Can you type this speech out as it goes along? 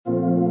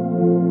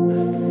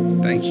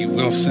Thank you,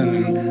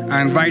 Wilson. And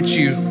I invite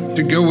you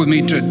to go with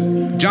me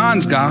to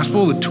John's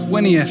Gospel, the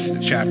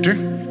 20th chapter.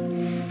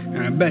 And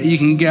I bet you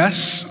can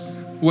guess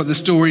what the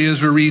story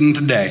is we're reading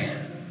today.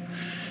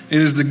 It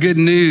is the good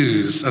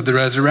news of the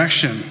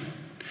resurrection.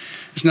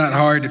 It's not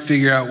hard to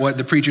figure out what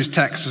the preacher's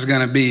text is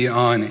going to be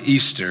on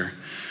Easter,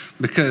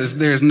 because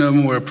there's no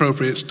more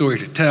appropriate story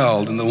to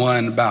tell than the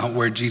one about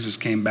where Jesus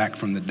came back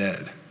from the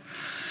dead.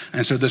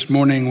 And so this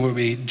morning we'll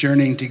be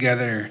journeying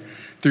together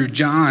through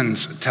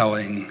John's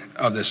telling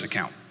of this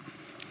account.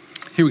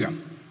 Here we go.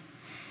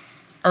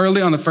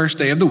 Early on the first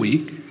day of the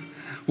week,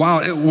 while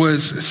it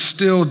was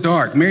still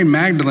dark, Mary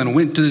Magdalene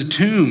went to the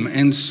tomb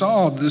and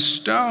saw the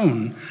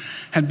stone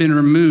had been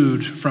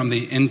removed from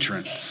the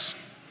entrance.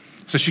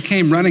 So she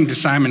came running to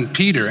Simon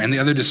Peter and the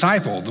other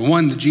disciple, the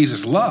one that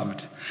Jesus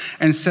loved,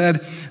 and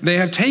said, "They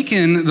have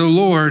taken the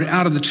Lord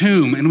out of the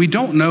tomb, and we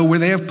don't know where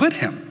they have put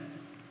him."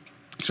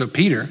 So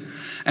Peter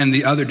and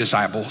the other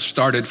disciple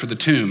started for the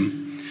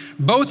tomb.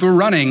 Both were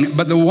running,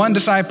 but the one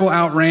disciple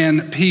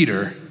outran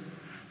Peter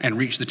and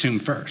reached the tomb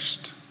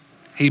first.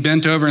 He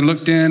bent over and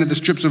looked in at the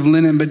strips of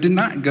linen, but did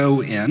not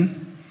go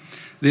in.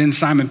 Then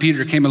Simon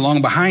Peter came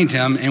along behind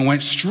him and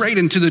went straight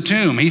into the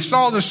tomb. He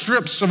saw the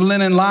strips of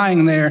linen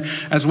lying there,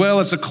 as well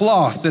as a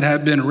cloth that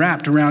had been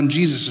wrapped around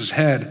Jesus'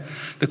 head.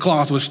 The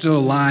cloth was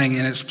still lying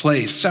in its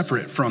place,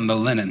 separate from the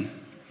linen.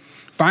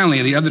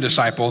 Finally, the other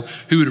disciple,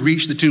 who had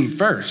reached the tomb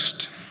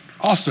first,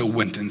 also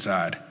went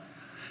inside.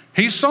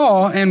 He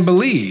saw and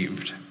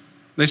believed.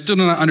 They still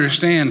did not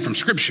understand from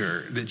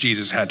Scripture that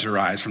Jesus had to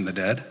rise from the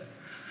dead.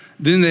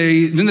 Then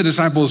the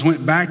disciples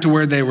went back to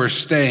where they were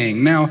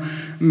staying. Now,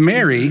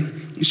 Mary,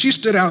 she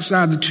stood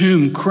outside the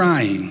tomb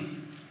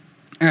crying.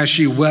 As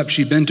she wept,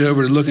 she bent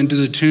over to look into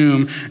the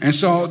tomb and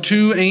saw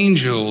two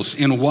angels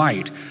in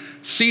white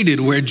seated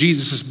where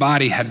Jesus'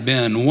 body had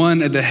been,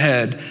 one at the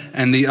head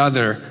and the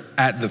other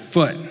at the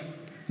foot.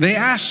 They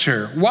asked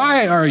her,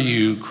 "Why are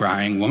you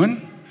crying,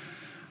 woman?"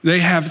 "They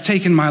have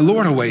taken my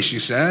Lord away," she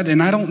said,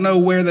 "and I don't know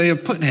where they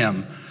have put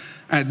him."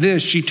 At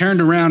this, she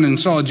turned around and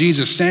saw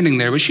Jesus standing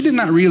there, but she did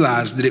not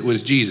realize that it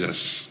was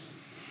Jesus.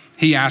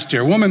 He asked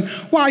her, "Woman,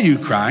 why are you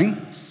crying?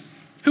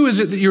 Who is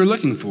it that you're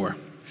looking for?"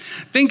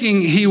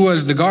 Thinking he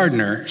was the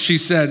gardener, she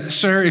said,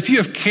 "Sir, if you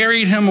have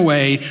carried him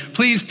away,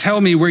 please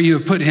tell me where you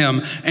have put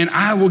him, and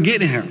I will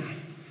get him."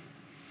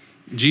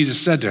 Jesus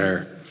said to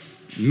her,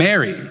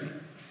 "Mary."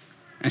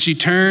 And she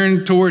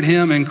turned toward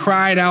him and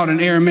cried out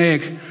in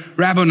Aramaic,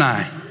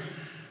 "Rabboni,"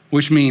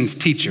 which means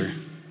teacher.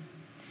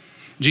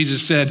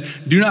 Jesus said,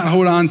 "Do not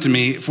hold on to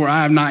me, for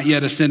I have not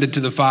yet ascended to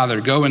the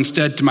Father. Go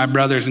instead to my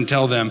brothers and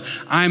tell them,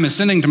 I am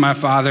ascending to my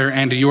Father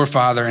and to your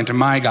Father and to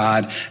my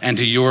God and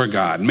to your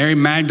God." Mary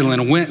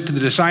Magdalene went to the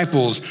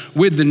disciples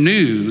with the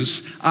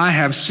news, "I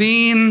have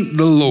seen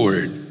the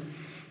Lord."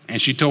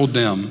 And she told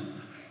them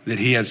that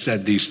he had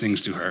said these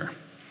things to her.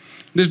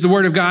 This is the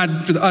word of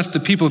God for us, the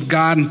people of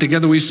God, and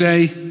together we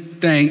say,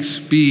 thanks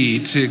be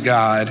to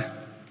God.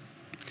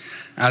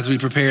 As we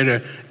prepare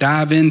to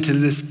dive into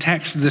this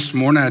text this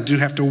morning, I do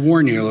have to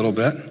warn you a little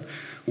bit.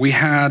 We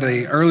had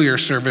an earlier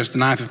service, the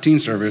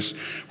 9:15 service,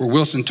 where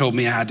Wilson told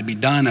me I had to be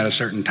done at a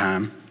certain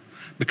time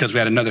because we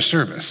had another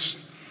service.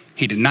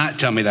 He did not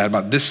tell me that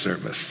about this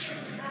service.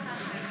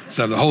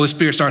 So if the Holy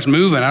Spirit starts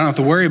moving, I don't have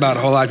to worry about a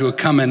whole lot of people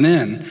coming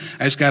in.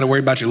 I just got to worry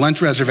about your lunch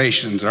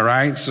reservations, all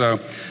right? So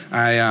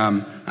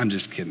I'm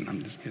just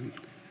kidding.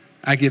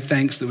 I give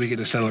thanks that we get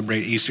to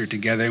celebrate Easter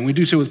together, and we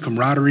do so with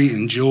camaraderie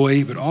and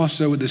joy, but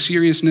also with the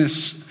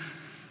seriousness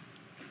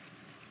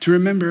to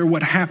remember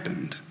what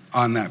happened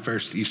on that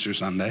first Easter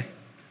Sunday,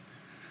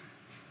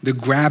 the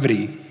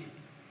gravity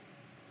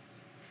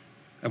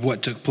of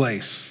what took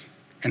place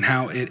and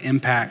how it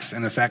impacts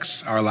and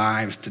affects our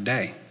lives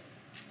today.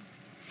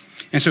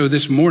 And so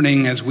this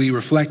morning, as we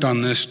reflect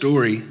on this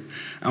story,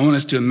 I want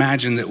us to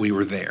imagine that we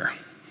were there.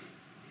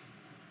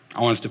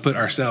 I want us to put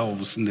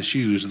ourselves in the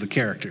shoes of the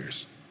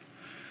characters.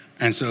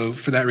 And so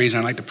for that reason,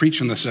 I'd like to preach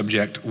from the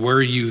subject,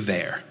 were you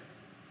there?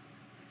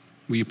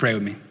 Will you pray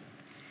with me?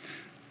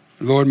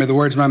 Lord, may the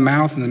words of my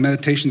mouth and the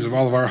meditations of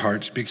all of our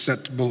hearts be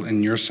acceptable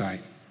in your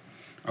sight.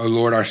 O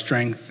Lord, our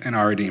strength and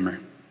our Redeemer.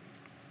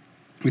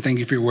 We thank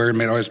you for your word.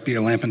 May it always be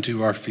a lamp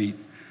unto our feet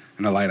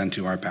and a light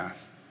unto our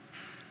path.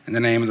 In the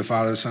name of the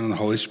Father, the Son, and the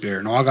Holy Spirit.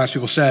 And all God's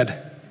people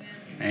said,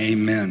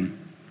 Amen.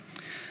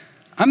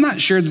 I'm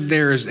not sure that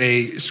there is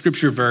a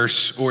scripture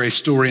verse or a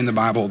story in the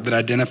Bible that I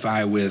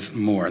identify with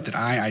more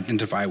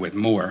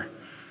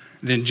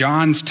than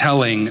John's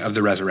telling of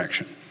the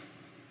resurrection.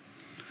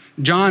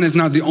 John is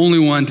not the only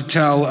one to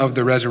tell of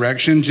the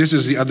resurrection, just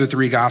as the other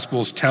three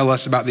gospels tell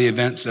us about the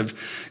events of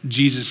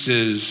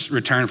Jesus'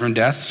 return from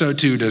death, so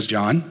too does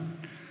John.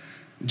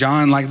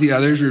 John, like the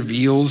others,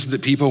 reveals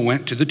that people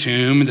went to the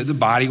tomb and that the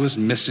body was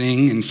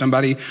missing and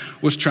somebody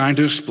was trying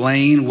to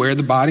explain where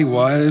the body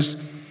was.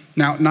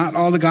 Now, not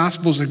all the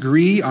Gospels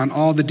agree on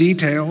all the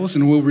details,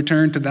 and we'll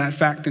return to that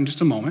fact in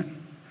just a moment.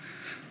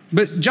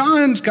 But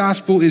John's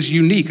Gospel is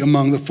unique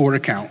among the four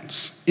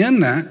accounts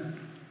in that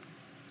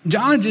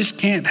John just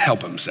can't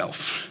help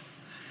himself.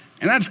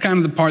 And that's kind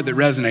of the part that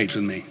resonates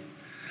with me.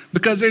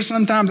 Because there's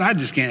sometimes I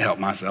just can't help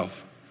myself.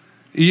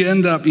 You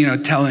end up,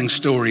 telling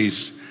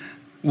stories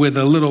with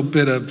a little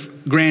bit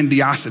of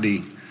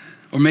grandiosity,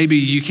 or maybe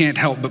you can't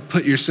help but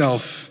put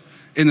yourself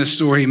in the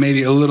story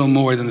maybe a little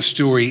more than the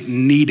story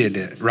needed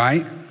it,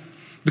 right?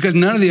 Because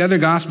none of the other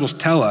gospels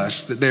tell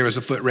us that there was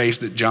a foot race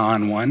that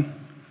John won.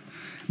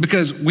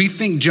 Because we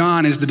think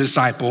John is the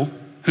disciple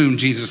whom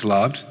Jesus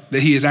loved,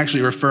 that he is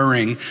actually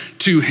referring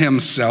to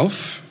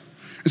himself.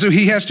 And so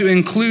he has to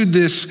include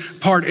this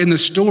part in the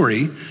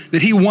story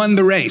that he won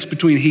the race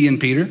between he and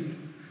Peter.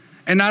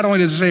 And not only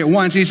does he say it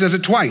once, he says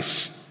it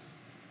twice.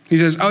 He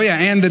says, oh yeah,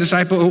 and the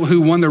disciple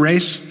who won the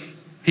race,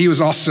 he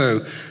was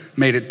also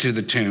made it to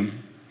the tomb.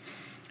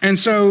 And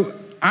so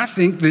I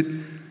think that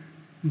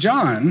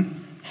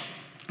John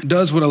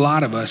does what a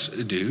lot of us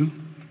do.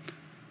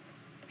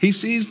 He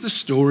sees the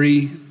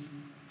story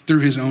through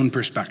his own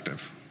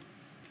perspective.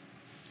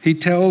 He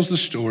tells the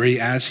story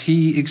as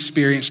he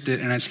experienced it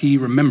and as he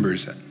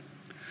remembers it.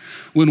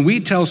 When we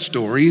tell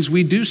stories,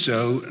 we do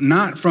so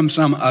not from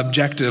some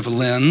objective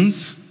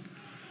lens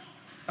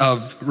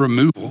of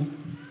removal,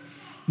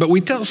 but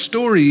we tell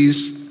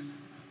stories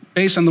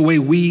based on the way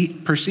we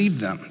perceive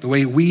them, the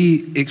way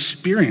we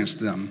experience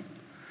them.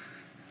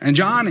 And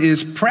John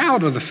is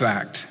proud of the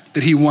fact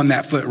that he won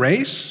that foot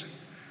race.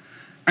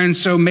 And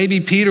so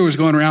maybe Peter was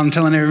going around and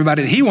telling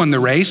everybody that he won the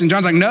race. And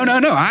John's like, no,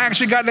 I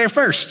actually got there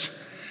first.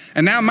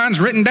 And now mine's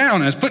written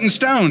down and it's put in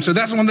stone. So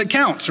that's the one that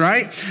counts,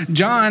 right?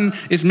 John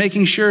is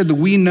making sure that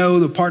we know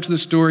the parts of the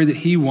story that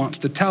he wants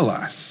to tell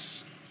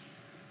us.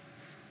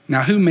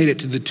 Now, who made it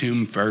to the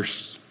tomb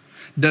first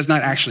does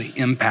not actually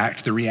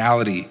impact the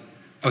reality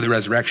of the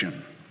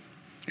resurrection.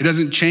 It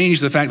doesn't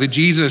change the fact that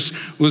Jesus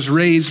was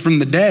raised from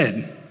the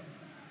dead,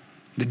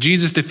 that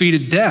Jesus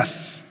defeated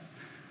death,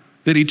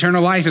 that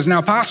eternal life is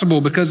now possible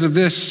because of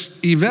this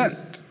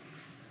event.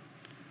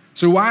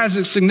 So why is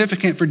it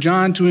significant for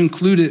John to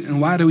include it, and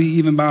why do we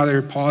even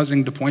bother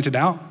pausing to point it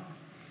out?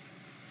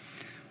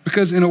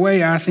 Because in a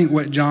way, I think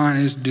what John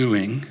is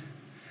doing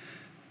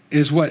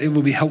is what it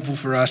will be helpful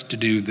for us to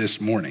do this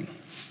morning.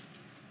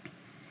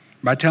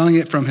 By telling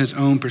it from his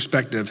own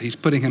perspective, he's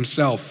putting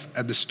himself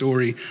at the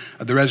story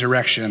of the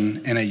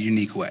resurrection in a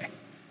unique way.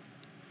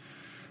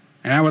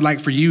 And I would like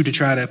for you to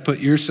try to put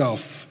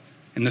yourself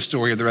in the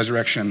story of the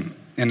resurrection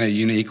in a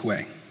unique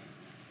way.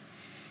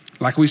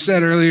 Like we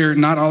said earlier,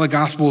 not all the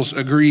Gospels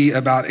agree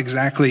about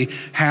exactly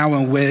how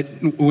and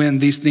when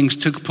these things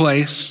took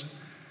place.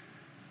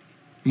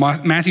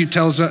 Mark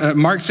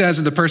says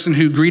that the person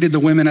who greeted the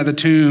women at the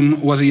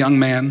tomb was a young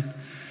man.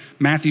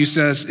 Matthew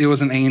says it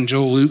was an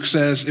angel. Luke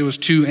says it was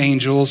two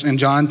angels. And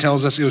John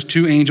tells us it was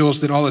two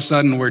angels that all of a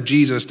sudden were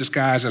Jesus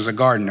disguised as a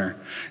gardener.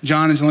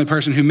 John is the only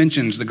person who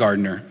mentions the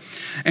gardener.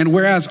 And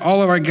whereas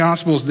all of our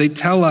Gospels, they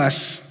tell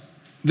us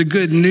the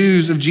good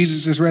news of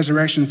Jesus'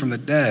 resurrection from the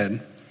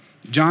dead,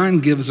 John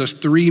gives us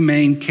three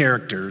main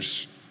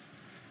characters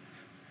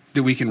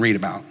that we can read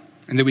about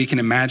and that we can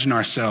imagine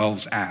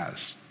ourselves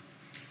as.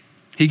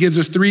 He gives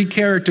us three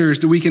characters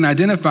that we can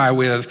identify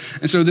with.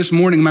 And so this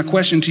morning, my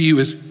question to you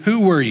is,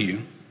 who were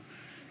you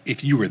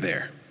if you were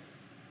there?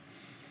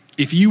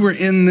 If you were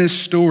in this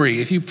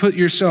story, if you put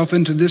yourself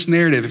into this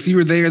narrative, if you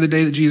were there the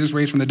day that Jesus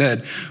raised from the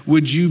dead,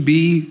 would you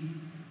be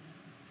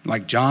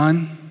like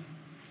John,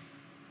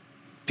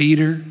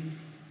 Peter,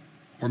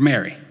 or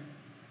Mary?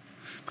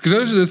 Because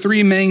those are the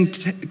three main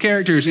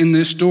characters in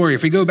this story.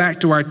 If we go back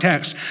to our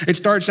text, it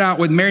starts out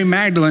with Mary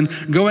Magdalene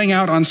going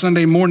out on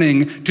Sunday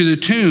morning to the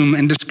tomb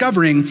and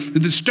discovering that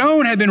the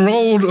stone had been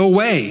rolled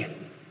away.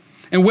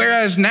 And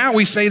whereas now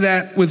we say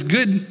that with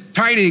good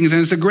tidings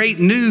and it's a great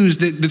news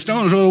that the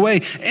stone was rolled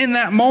away, in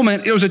that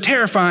moment, it was a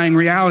terrifying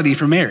reality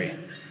for Mary.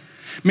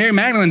 Mary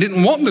Magdalene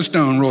didn't want the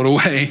stone rolled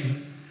away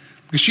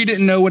because she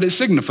didn't know what it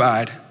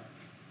signified.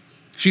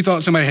 She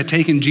thought somebody had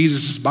taken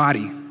Jesus'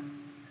 body.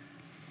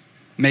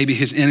 Maybe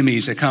his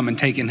enemies had come and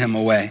taken him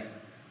away.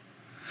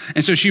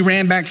 And so she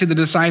ran back to the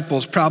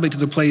disciples, probably to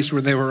the place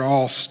where they were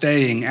all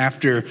staying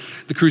after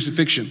the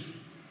crucifixion.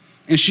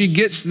 And she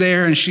gets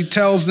there and she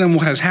tells them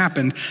what has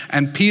happened.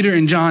 And Peter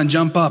and John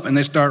jump up and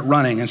they start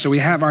running. And so we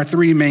have our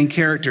three main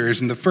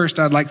characters. And the first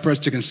I'd like for us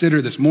to consider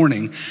this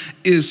morning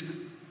is,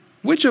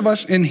 which of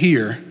us in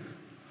here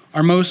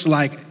are most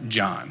like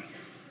John?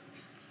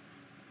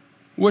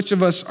 Which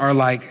of us are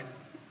like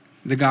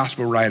the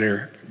gospel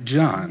writer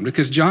John?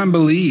 Because John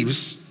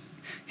believes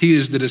he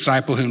is the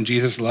disciple whom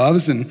Jesus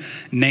loves and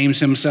names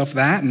himself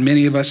that. And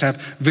many of us have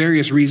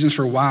various reasons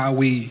for why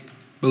we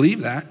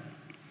believe that.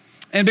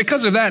 And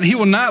because of that, he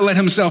will not let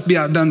himself be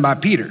outdone by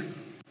Peter.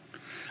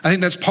 I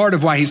think that's part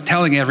of why he's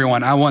telling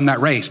everyone, I won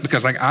that race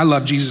because I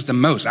love Jesus the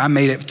most. I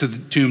made it to the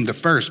tomb the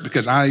first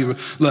because I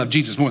love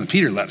Jesus more than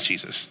Peter loves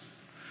Jesus.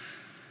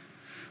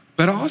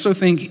 But I also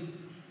think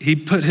he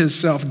put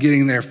himself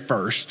getting there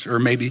first, or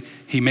maybe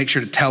he makes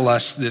sure to tell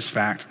us this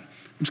fact,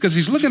 because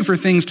he's looking for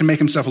things to make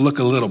himself look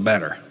a little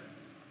better.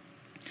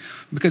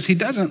 Because he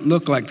doesn't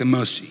look like the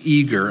most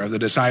eager of the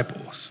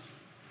disciples.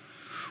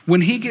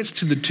 When he gets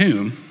to the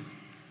tomb,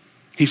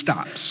 he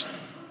stops.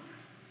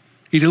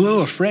 He's a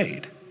little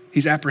afraid.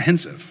 He's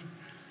apprehensive.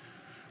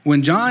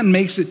 When John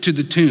makes it to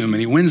the tomb and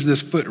he wins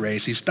this foot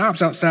race, he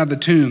stops outside the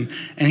tomb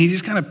and he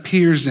just kind of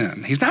peers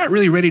in. He's not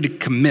really ready to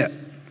commit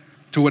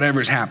to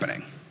whatever's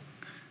happening.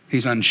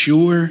 He's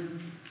unsure,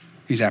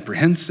 he's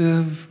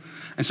apprehensive,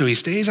 and so he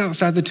stays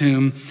outside the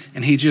tomb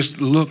and he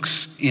just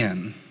looks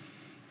in.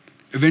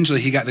 Eventually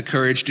he got the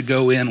courage to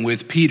go in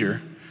with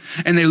Peter,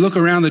 and they look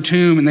around the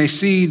tomb and they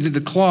see that the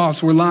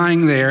cloths were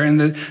lying there and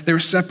they were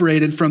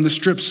separated from the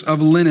strips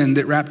of linen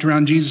that wrapped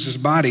around Jesus'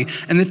 body.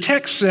 And the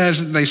text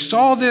says that they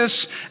saw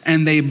this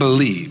and they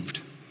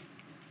believed.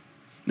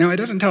 Now, it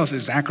doesn't tell us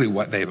exactly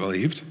what they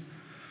believed,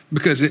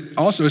 because it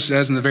also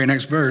says in the very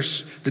next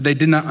verse that they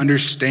did not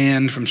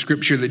understand from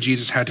Scripture that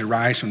Jesus had to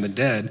rise from the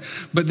dead,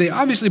 but they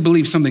obviously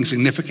believe something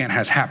significant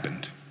has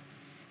happened.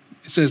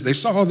 It says they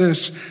saw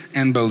this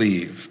and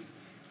believed.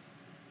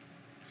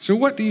 So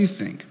what do you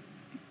think?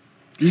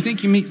 Do you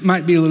think you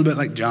might be a little bit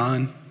like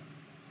John?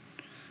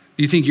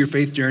 Do you think your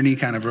faith journey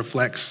kind of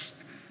reflects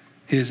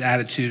his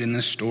attitude in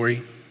this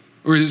story?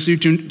 Or is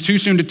it too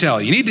soon to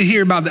tell? You need to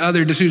hear about the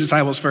other two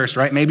disciples first,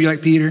 right? Maybe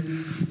like Peter,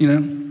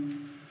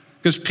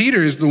 Because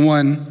Peter is the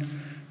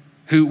one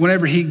who,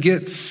 whenever he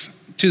gets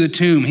to the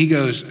tomb, he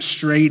goes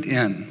straight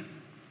in.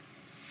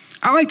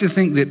 I like to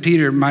think that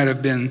Peter might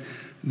have been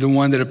the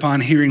one that,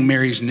 upon hearing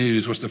Mary's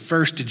news, was the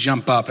first to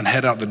jump up and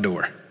head out the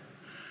door.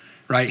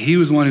 Right? He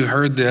was the one who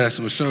heard this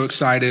and was so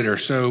excited or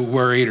so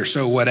worried or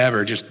so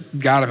whatever, just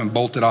got up and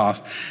bolted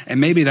off.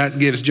 And maybe that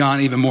gives John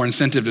even more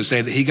incentive to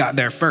say that he got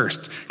there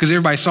first, because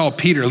everybody saw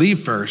Peter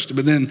leave first,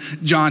 but then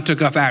John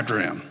took off after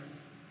him.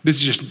 This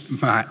is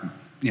just my,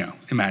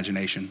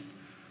 imagination.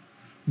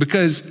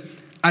 Because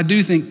I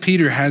do think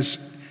Peter has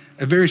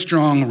a very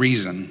strong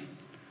reason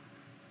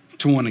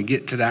to want to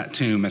get to that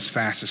tomb as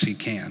fast as he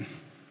can.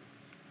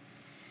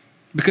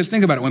 Because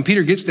think about it, when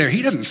Peter gets there,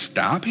 he doesn't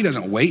stop, he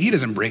doesn't wait, he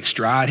doesn't break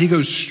stride, he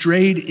goes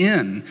straight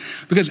in.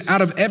 Because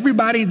out of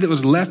everybody that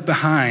was left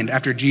behind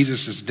after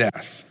Jesus'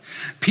 death,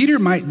 Peter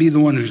might be the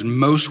one who's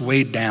most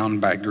weighed down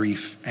by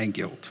grief and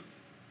guilt.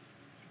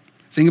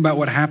 Think about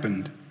what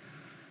happened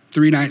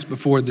 3 nights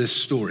before this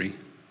story.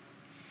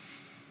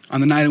 On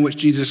the night in which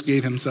Jesus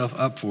gave himself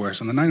up for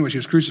us, on the night in which he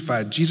was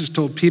crucified, Jesus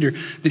told Peter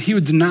that he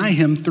would deny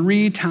him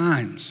 3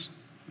 times.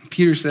 And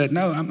Peter said,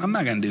 no, I'm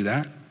not going to do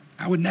that.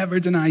 I would never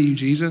deny you,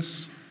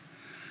 Jesus.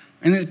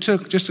 And it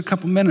took just a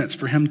couple minutes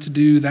for him to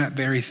do that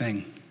very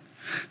thing,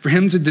 for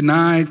him to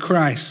deny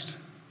Christ,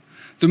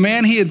 the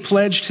man he had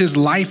pledged his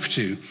life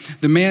to,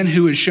 the man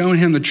who had shown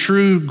him the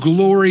true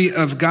glory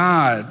of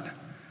God,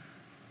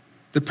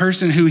 the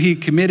person who he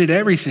committed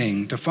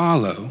everything to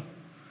follow.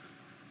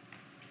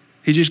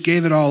 He just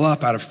gave it all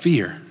up out of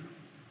fear,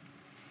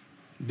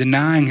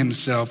 denying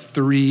Jesus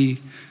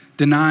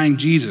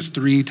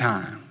 3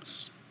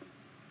 times.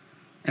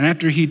 And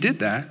after he did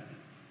that,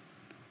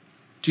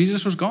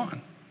 Jesus was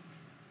gone.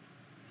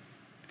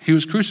 He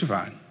was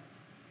crucified.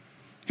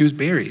 He was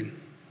buried.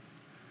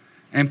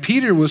 And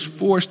Peter was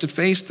forced to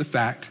face the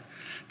fact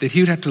that he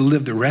would have to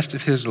live the rest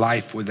of his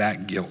life with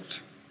that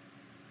guilt.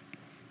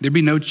 There'd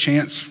be no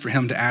chance for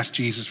him to ask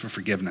Jesus for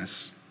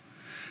forgiveness.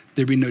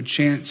 There'd be no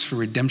chance for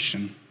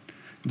redemption.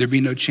 There'd be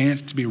no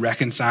chance to be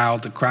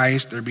reconciled to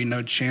Christ. There'd be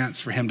no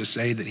chance for him to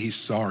say that he's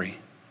sorry.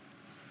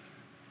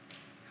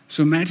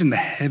 So imagine the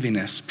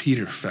heaviness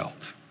Peter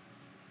felt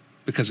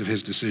because of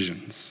his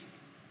decisions.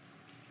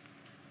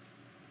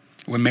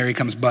 When Mary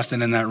comes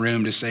busting in that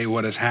room to say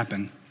what has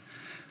happened,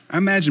 I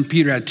imagine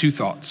Peter had 2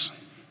 thoughts.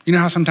 You know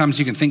how sometimes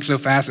you can think so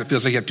fast it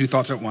feels like you have 2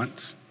 thoughts at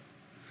once?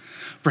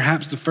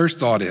 Perhaps the first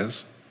thought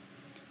is,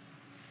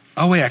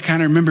 oh wait, I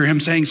kind of remember him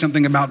saying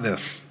something about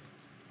this.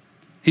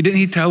 Didn't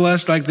he tell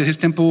us like that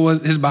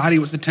his body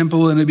was the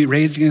temple and it'd be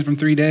raised again from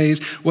 3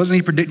 days? Wasn't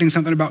he predicting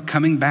something about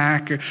coming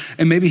back?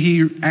 And maybe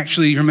he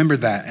actually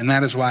remembered that, and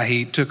that is why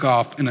he took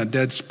off in a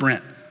dead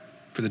sprint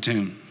for the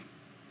tomb.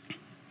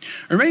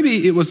 Or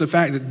maybe it was the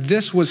fact that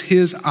this was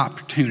his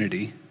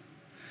opportunity,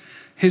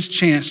 his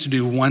chance to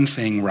do one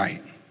thing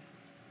right.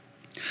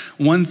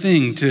 One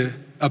thing to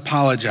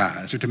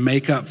apologize or to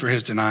make up for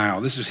his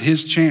denial. This was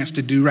his chance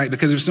to do right,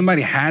 because if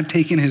somebody had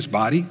taken his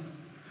body,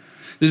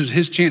 this was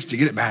his chance to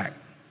get it back.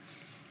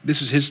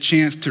 This is his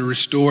chance to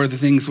restore the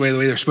things the way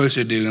they're supposed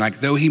to do.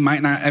 Like, though he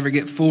might not ever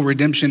get full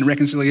redemption and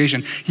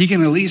reconciliation, he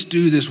can at least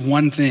do this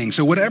one thing.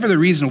 So whatever the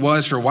reason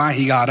was for why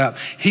he got up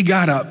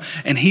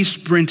and he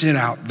sprinted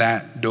out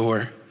that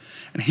door.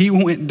 And he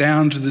went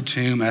down to the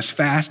tomb as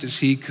fast as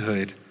he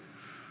could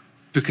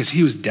because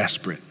he was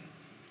desperate.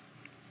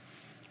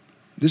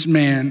 This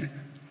man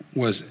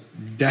was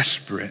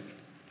desperate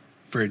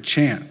for a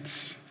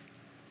chance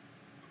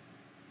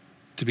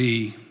to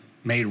be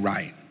made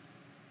right.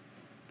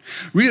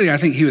 Really, I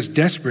think he was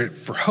desperate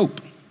for hope.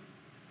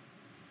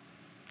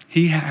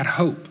 He had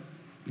hope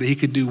that he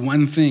could do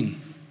one thing,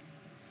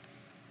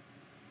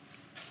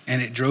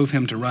 and it drove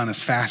him to run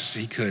as fast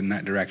as he could in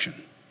that direction.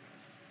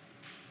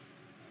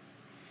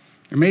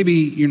 Or maybe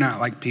you're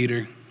not like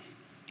Peter.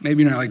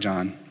 Maybe you're not like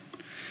John.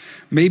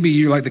 Maybe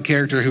you're like the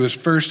character who was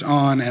first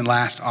on and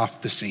last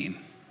off the scene.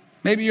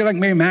 Maybe you're like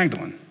Mary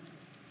Magdalene.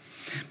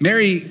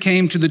 Mary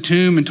came to the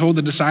tomb and told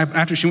the disciples,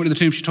 after she went to the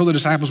tomb, she told the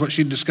disciples what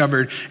she'd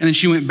discovered, and then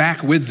she went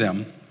back with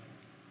them.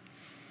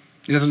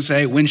 It doesn't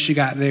say when she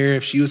got there,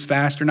 if she was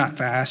fast or not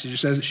fast. It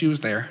just says that she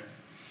was there.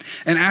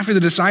 And after the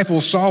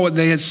disciples saw what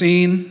they had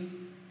seen,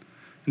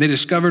 and they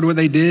discovered what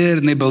they did,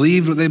 and they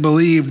believed what they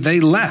believed, they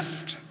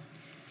left.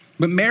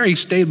 But Mary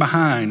stayed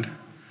behind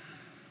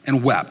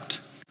and wept.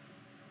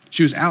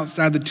 She was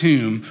outside the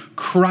tomb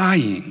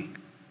crying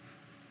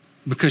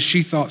because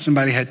she thought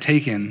somebody had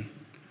taken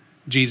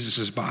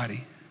Jesus'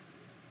 body.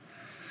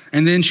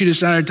 And then she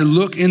decided to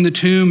look in the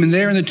tomb, and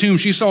there in the tomb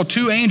she saw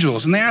two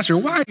angels, and they asked her,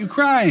 "Why are you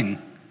crying?"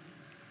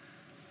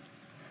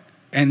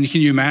 And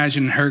can you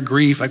imagine her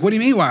grief? Like, what do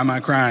you mean, why am I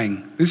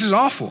crying? This is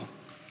awful.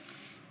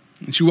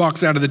 And she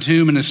walks out of the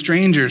tomb, and a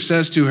stranger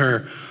says to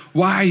her,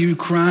 "Why are you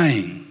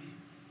crying?"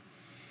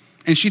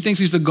 And she thinks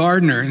he's the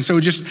gardener. And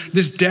so just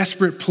this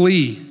desperate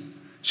plea,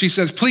 she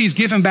says, "Please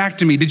give him back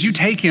to me. Did you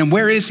take him?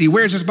 Where is he?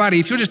 Where's his body?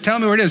 If you'll just tell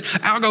me where it is,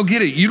 I'll go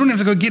get it. You don't have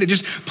to go get it.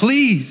 Just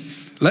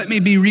please let me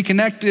be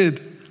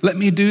reconnected. Let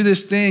me do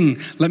this thing.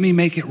 Let me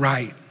make it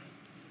right."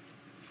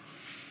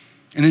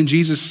 And then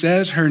Jesus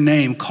says her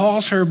name,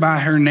 calls her by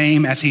her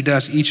name as he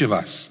does each of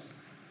us.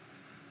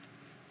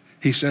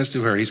 He says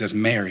to her, he says,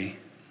 "Mary."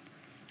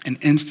 And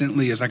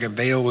instantly it's like a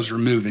veil was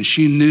removed, and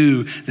she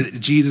knew that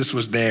Jesus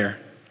was there.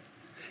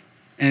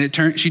 And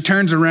she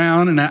turns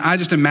around, and I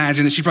just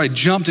imagine that she probably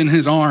jumped in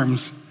his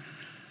arms,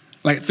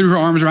 like threw her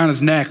arms around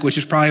his neck, which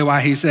is probably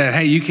why he said,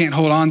 "Hey, you can't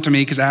hold on to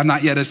me because I have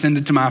not yet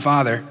ascended to my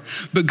Father,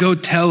 but go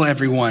tell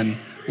everyone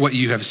what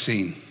you have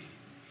seen.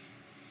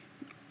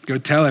 Go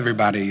tell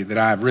everybody that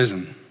I have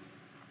risen."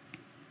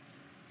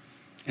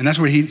 And that's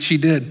what she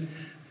did.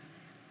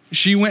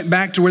 She went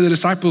back to where the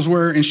disciples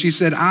were, and she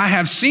said, "I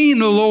have seen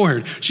the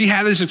Lord." She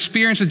had this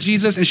experience with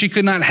Jesus, and she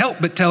could not help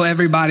but tell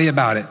everybody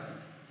about it.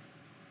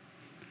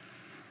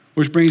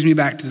 Which brings me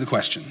back to the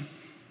question.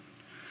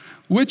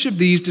 Which of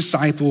these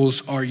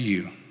disciples are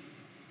you?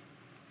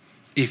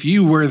 If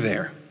you were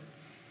there,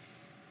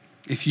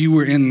 if you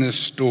were in this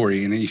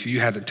story, and if you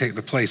had to take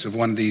the place of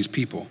one of these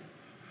people,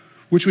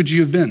 which would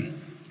you have been?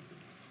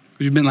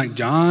 Would you have been like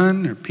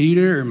John or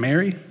Peter or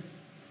Mary?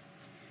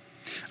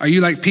 Are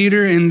you like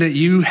Peter in that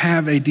you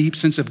have a deep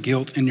sense of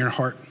guilt in your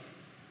heart?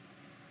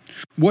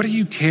 What are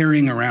you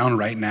carrying around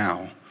right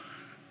now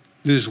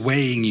that is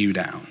weighing you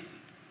down?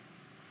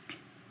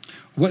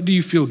 What do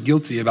you feel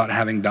guilty about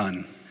having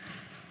done?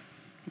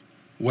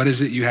 What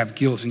is it you have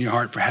guilt in your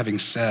heart for having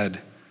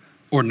said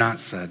or not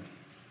said?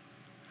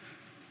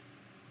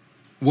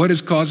 What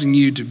is causing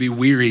you to be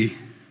weary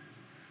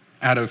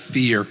out of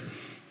fear?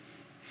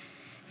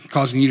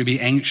 Causing you to be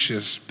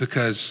anxious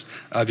because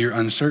of your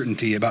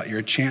uncertainty about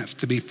your chance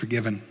to be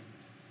forgiven?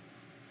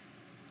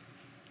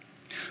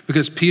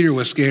 Because Peter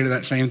was scared of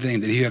that same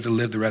thing, that he'd have to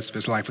live the rest of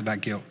his life with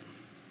that guilt.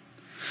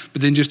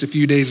 But then just a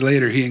few days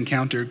later, he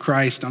encountered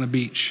Christ on a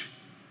beach.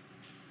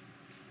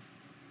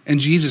 And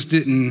Jesus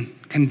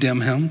didn't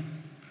condemn him.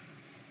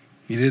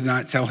 He did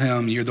not tell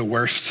him, "You're the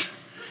worst."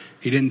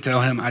 He didn't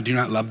tell him, "I do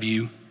not love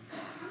you."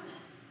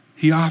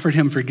 He offered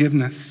him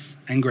forgiveness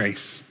and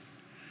grace.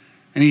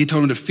 And he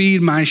told him to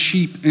feed my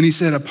sheep. And he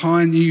said,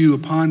 "Upon you,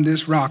 upon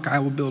this rock, I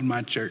will build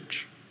my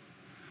church."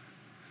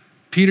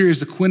 Peter is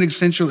the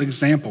quintessential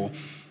example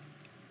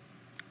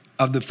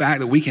of the fact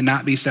that we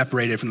cannot be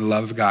separated from the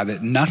love of God,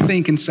 that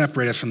nothing can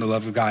separate us from the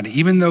love of God.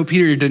 Even though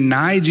Peter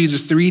denied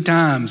Jesus 3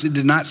 times, it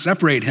did not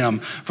separate him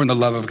from the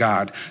love of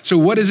God. So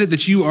what is it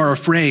that you are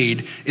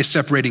afraid is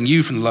separating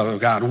you from the love of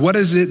God? What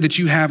is it that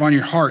you have on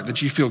your heart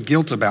that you feel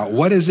guilt about?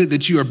 What is it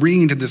that you are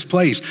bringing to this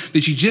place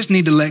that you just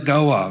need to let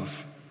go of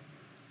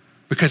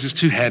because it's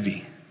too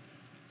heavy?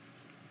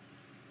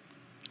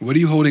 What are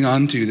you holding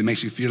on to that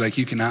makes you feel like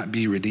you cannot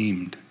be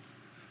redeemed?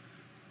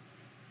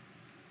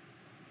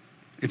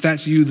 If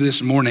that's you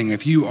this morning,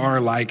 if you are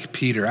like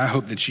Peter, I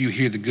hope that you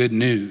hear the good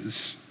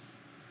news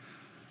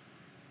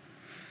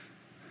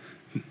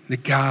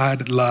that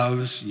God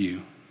loves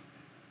you,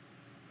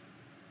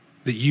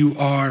 that you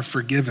are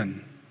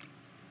forgiven,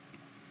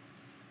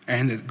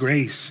 and that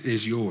grace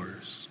is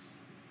yours.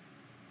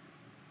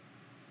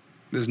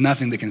 There's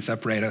nothing that can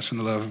separate us from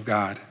the love of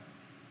God.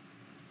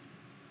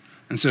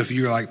 And so if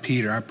you're like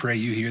Peter, I pray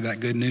you hear that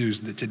good news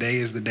that today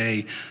is the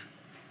day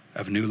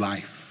of new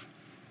life.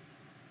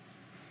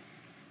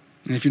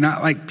 And if you're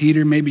not like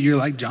Peter, maybe you're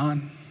like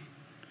John.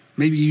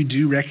 Maybe you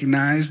do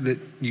recognize that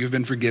you've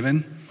been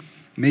forgiven.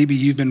 Maybe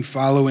you've been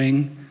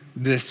following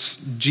this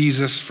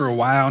Jesus for a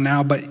while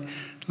now, but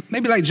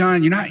maybe like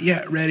John, you're not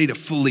yet ready to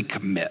fully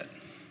commit,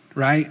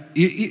 right?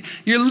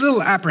 You're a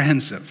little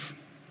apprehensive.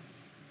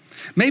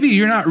 Maybe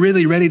you're not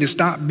really ready to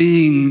stop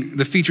being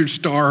the featured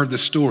star of the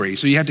story,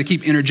 so you have to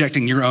keep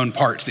interjecting your own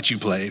parts that you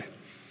played.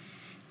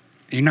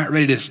 You're not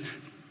ready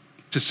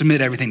to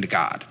submit everything to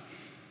God.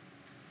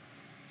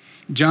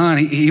 John,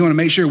 he wanted to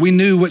make sure we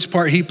knew which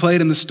part he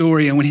played in the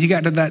story, and when he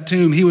got to that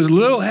tomb, he was a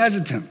little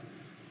hesitant.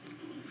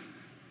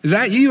 Is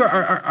that you?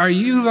 Are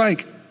you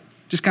like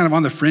just kind of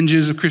on the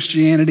fringes of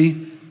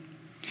Christianity?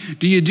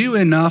 Do you do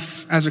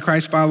enough as a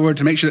Christ follower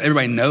to make sure that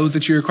everybody knows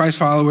that you're a Christ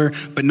follower,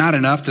 but not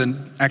enough to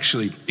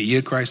actually be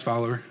a Christ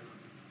follower?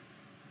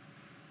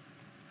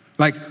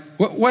 Like,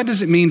 what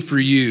does it mean for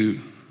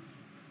you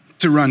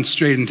to run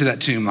straight into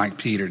that tomb like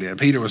Peter did?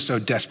 Peter was so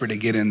desperate to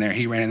get in there.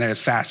 He ran in there as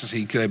fast as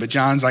he could. But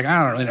John's like,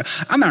 I don't really know.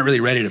 I'm not really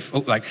ready to,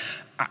 like,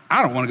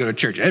 I don't want to go to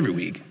church every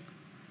week.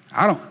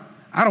 I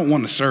don't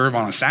want to serve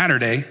on a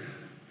Saturday.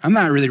 I'm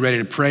not really ready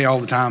to pray all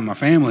the time with my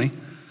family.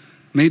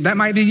 Maybe that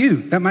might be you.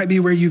 That might be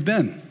where you've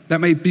been.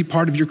 That may be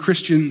part of your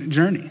Christian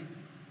journey.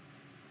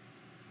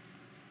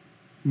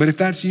 But if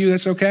that's you,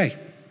 that's okay.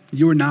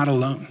 You're not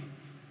alone.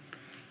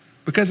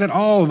 Because at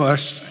all of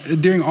us,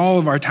 during all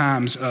of our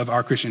times of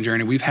our Christian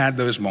journey, we've had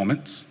those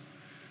moments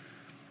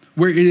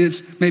where it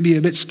is maybe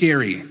a bit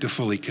scary to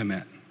fully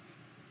commit.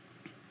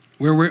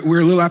 Where we're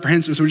a little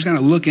apprehensive, so we're just kind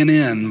of looking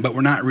in, but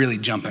we're not really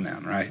jumping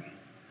in, right?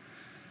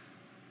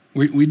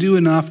 We do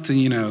enough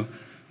to,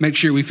 make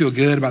sure we feel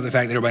good about the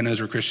fact that everybody knows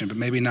we're Christian, but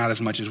maybe not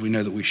as much as we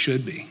know that we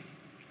should be.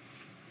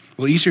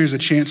 Well, Easter is a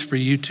chance for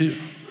you too.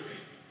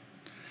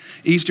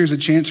 Easter is a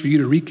chance for you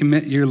to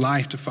recommit your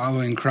life to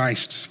following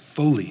Christ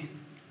fully,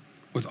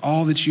 with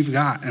all that you've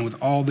got and with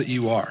all that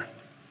you are.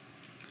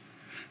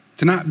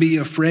 To not be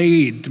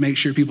afraid to make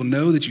sure people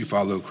know that you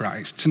follow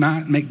Christ. To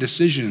not make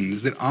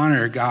decisions that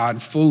honor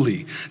God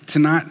fully. To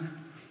not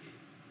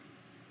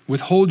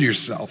withhold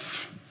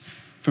yourself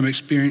from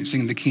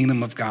experiencing the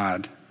kingdom of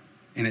God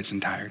in its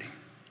entirety.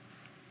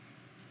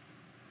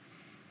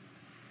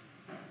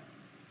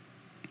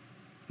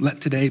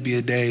 Let today be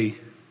a day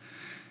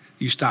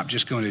you stop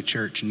just going to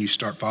church and you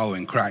start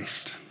following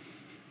Christ.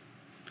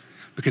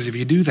 Because if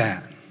you do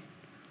that,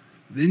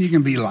 then you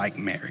can be like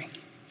Mary.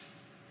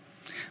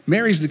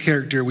 Mary's the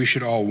character we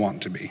should all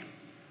want to be.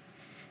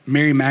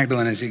 Mary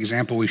Magdalene is the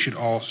example we should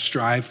all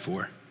strive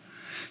for.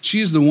 She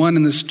is the one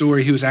in the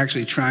story who is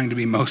actually trying to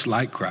be most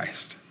like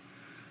Christ,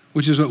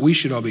 which is what we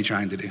should all be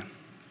trying to do.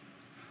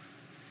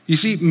 You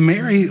see,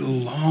 Mary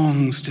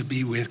longs to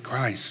be with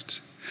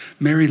Christ.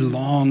 Mary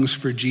longs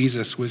for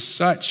Jesus with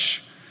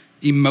such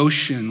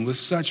emotion, with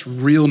such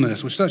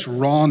realness, with such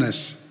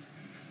rawness.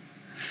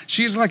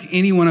 She is like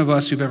any one of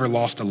us who've ever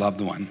lost a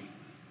loved one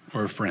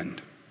or a friend.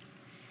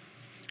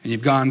 And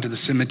you've gone to the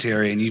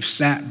cemetery and you've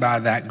sat by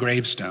that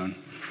gravestone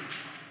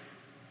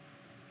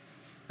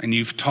and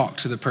you've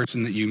talked to the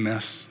person that you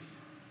miss.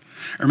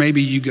 Or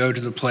maybe you go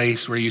to the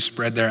place where you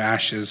spread their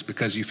ashes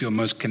because you feel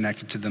most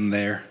connected to them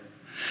there.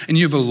 And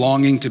you have a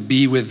longing to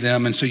be with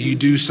them, and so you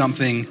do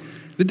something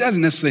that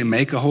doesn't necessarily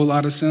make a whole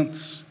lot of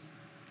sense,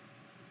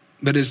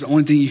 but it's the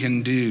only thing you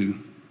can do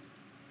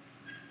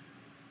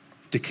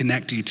to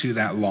connect you to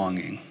that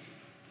longing.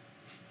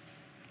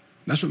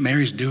 That's what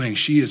Mary's doing.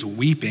 She is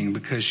weeping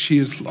because she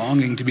is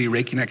longing to be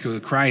reconnected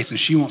with Christ, and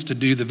she wants to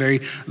do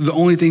the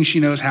only thing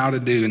she knows how to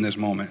do in this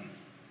moment.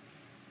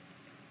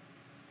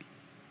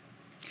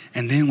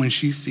 And then when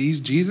she sees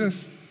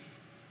Jesus,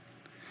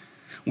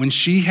 when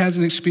she has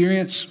an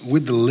experience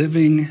with the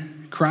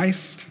living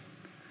Christ,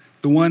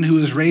 the one who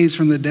was raised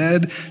from the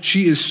dead,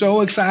 she is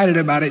so excited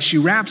about it. She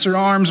wraps her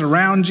arms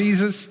around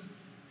Jesus.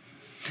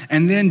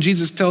 And then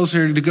Jesus tells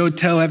her to go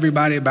tell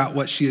everybody about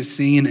what she has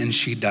seen, and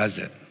she does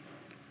it.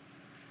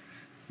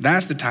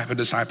 That's the type of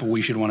disciple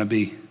we should want to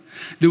be.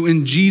 That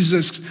when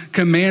Jesus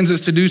commands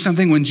us to do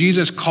something, when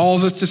Jesus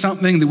calls us to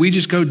something, that we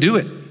just go do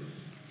it.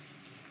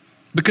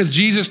 Because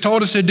Jesus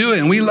told us to do it,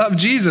 and we love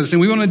Jesus,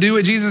 and we want to do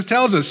what Jesus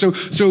tells us. So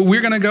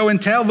we're going to go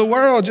and tell the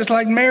world, just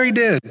like Mary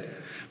did.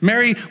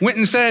 Mary went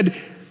and said,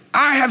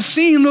 I have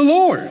seen the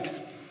Lord.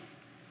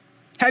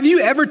 Have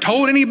you ever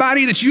told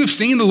anybody that you have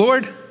seen the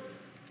Lord?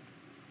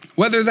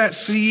 Whether that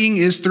seeing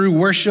is through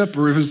worship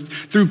or if it's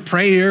through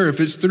prayer, or if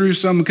it's through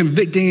some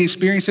convicting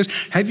experiences.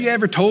 Have you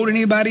ever told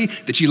anybody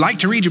that you like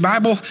to read your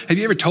Bible? Have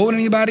you ever told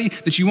anybody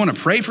that you want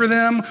to pray for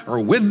them or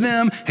with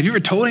them? Have you ever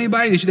told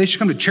anybody that they should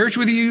come to church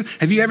with you?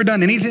 Have you ever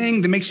done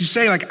anything that makes you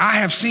say, like, I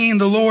have seen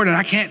the Lord and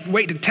I can't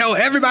wait to tell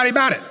everybody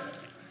about it?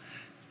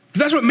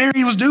 That's what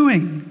Mary was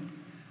doing.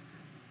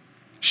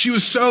 She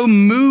was so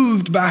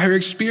moved by her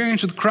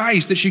experience with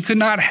Christ that she could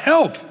not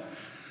help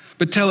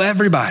but tell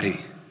everybody.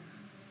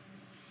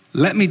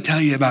 Let me tell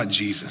you about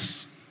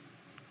Jesus.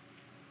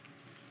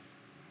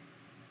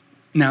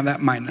 Now,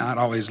 that might not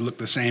always look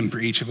the same for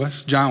each of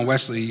us. John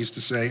Wesley used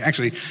to say,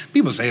 actually,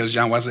 people say it was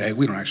John Wesley. Hey,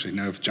 we don't actually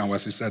know if John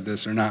Wesley said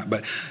this or not,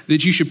 but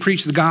that you should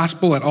preach the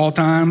gospel at all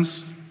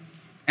times,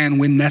 and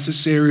when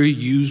necessary,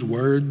 use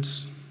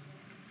words.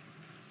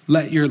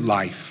 Let your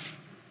life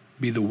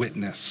be the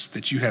witness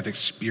that you have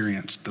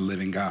experienced the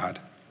living God.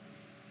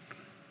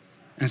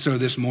 And so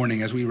this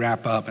morning, as we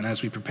wrap up and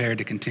as we prepare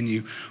to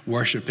continue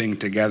worshiping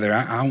together,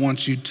 I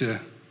want you to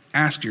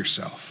ask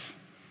yourself,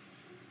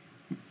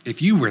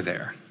 if you were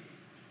there,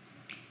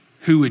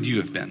 who would you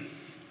have been?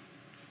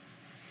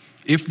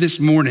 If this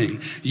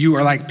morning you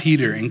are like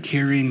Peter and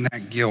carrying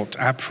that guilt,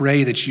 I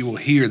pray that you will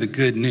hear the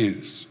good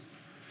news.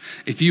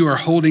 If you are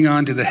holding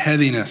on to the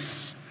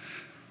heaviness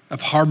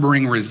of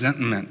harboring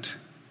resentment,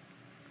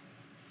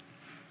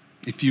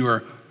 if you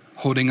are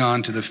holding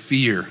on to the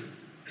fear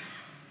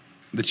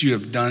that you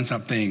have done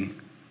something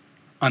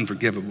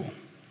unforgivable.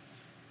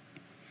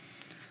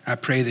 I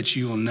pray that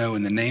you will know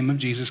in the name of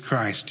Jesus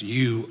Christ,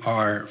 you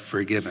are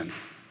forgiven.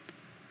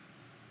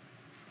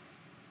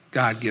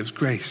 God gives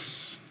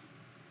grace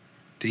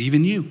to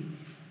even you,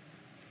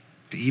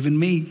 to even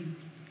me,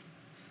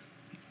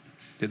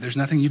 that there's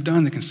nothing you've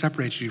done that can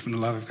separate you from the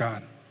love of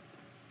God.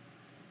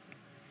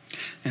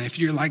 And if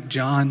you're like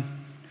John,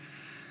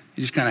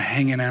 you're just kind of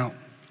hanging out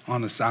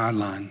on the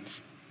sidelines,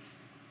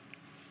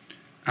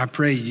 I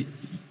pray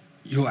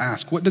you'll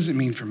ask, what does it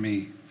mean for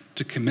me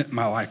to commit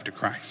my life to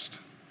Christ?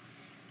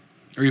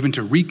 Or even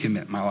to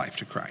recommit my life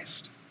to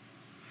Christ?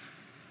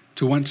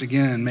 To once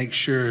again make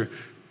sure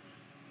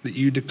that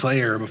you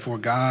declare before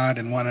God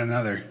and one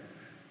another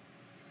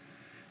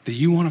that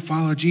you want to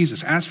follow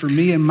Jesus. As for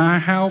me and my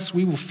house,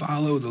 we will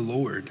follow the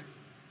Lord.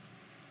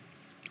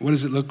 What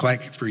does it look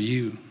like for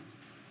you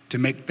to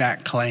make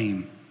that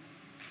claim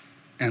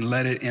and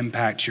let it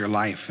impact your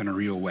life in a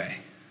real way?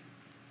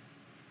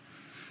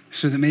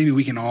 So that maybe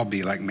we can all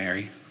be like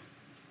Mary.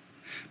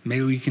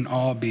 Maybe we can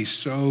all be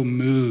so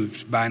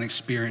moved by an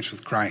experience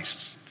with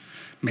Christ.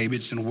 Maybe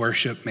it's in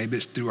worship, maybe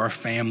it's through our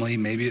family,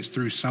 maybe it's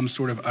through some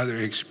sort of other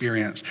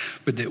experience,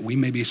 but that we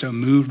may be so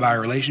moved by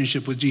our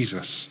relationship with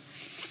Jesus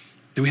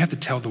that we have to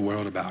tell the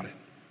world about it.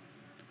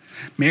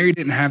 Mary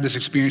didn't have this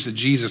experience with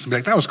Jesus and be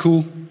like, that was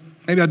cool.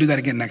 Maybe I'll do that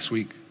again next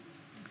week.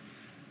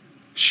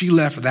 She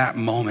left that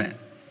moment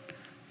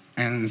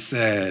and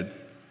said,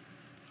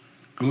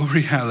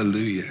 glory,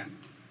 hallelujah,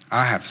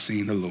 I have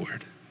seen the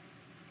Lord.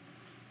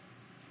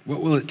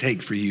 What will it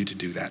take for you to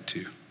do that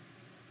too?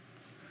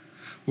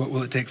 What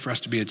will it take for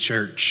us to be a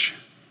church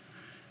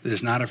that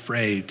is not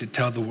afraid to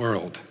tell the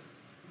world,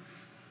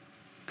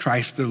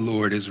 Christ the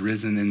Lord is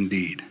risen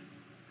indeed?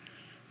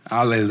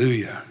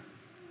 Hallelujah.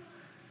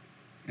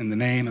 In the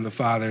name of the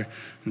Father,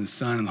 and the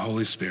Son, and the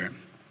Holy Spirit.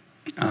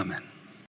 Amen.